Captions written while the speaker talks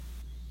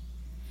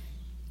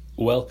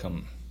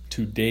Welcome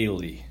to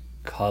Daily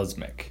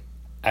Cosmic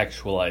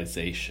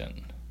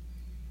Actualization.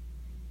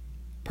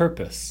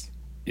 Purpose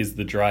is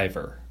the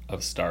driver of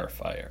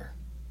Starfire.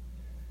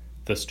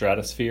 The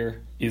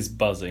stratosphere is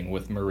buzzing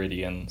with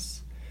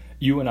meridians.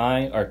 You and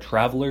I are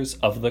travelers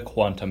of the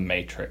quantum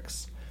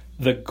matrix.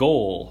 The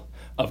goal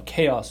of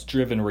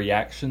chaos-driven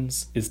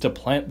reactions is to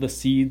plant the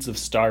seeds of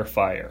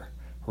Starfire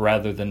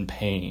rather than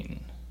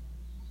pain.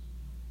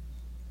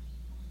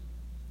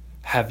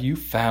 Have you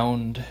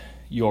found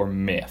your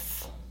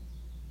myth?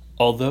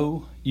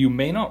 Although you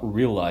may not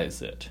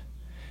realize it,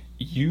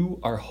 you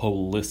are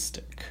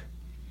holistic.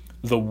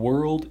 The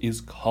world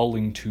is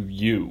calling to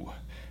you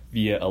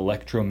via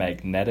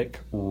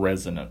electromagnetic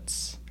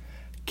resonance.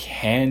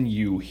 Can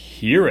you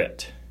hear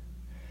it?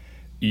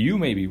 You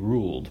may be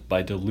ruled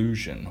by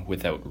delusion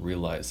without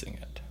realizing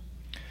it.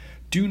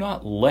 Do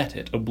not let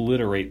it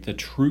obliterate the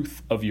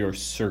truth of your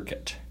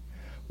circuit.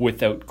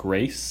 Without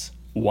grace,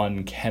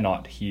 one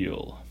cannot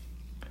heal.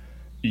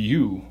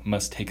 You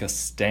must take a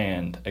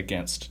stand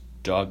against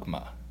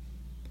dogma.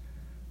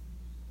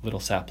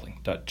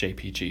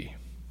 littlesapling.jpg.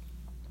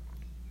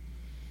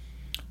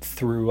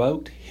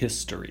 Throughout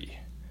history,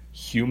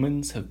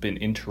 humans have been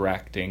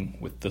interacting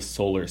with the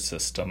solar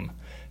system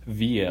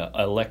via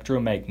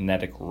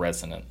electromagnetic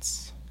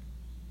resonance.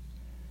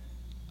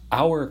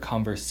 Our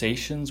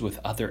conversations with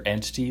other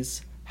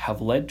entities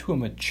have led to a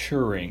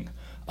maturing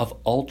of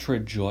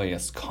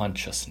ultra-joyous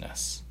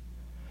consciousness.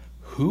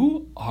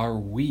 Who are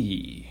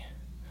we?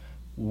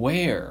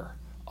 Where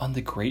on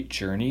the great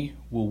journey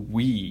will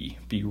we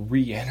be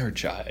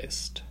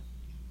re-energized?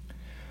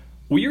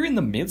 We are in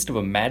the midst of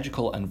a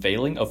magical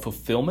unveiling of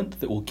fulfillment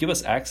that will give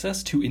us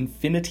access to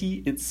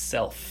infinity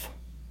itself.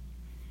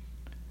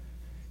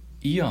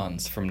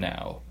 Eons from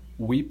now,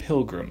 we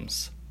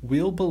pilgrims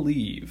will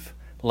believe,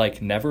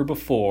 like never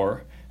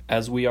before,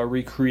 as we are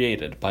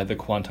recreated by the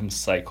quantum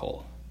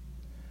cycle.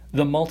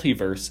 The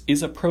multiverse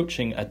is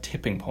approaching a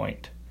tipping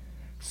point.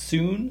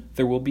 Soon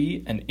there will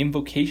be an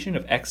invocation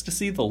of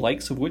ecstasy the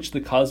likes of which the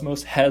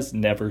cosmos has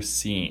never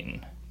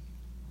seen.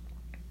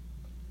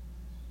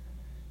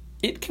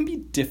 It can be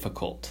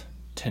difficult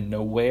to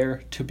know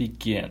where to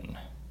begin.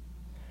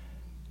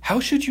 How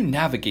should you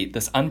navigate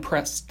this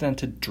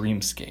unprecedented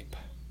dreamscape?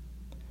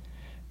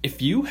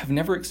 If you have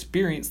never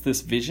experienced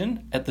this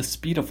vision at the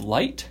speed of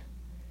light,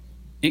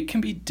 it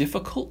can be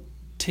difficult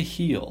to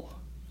heal.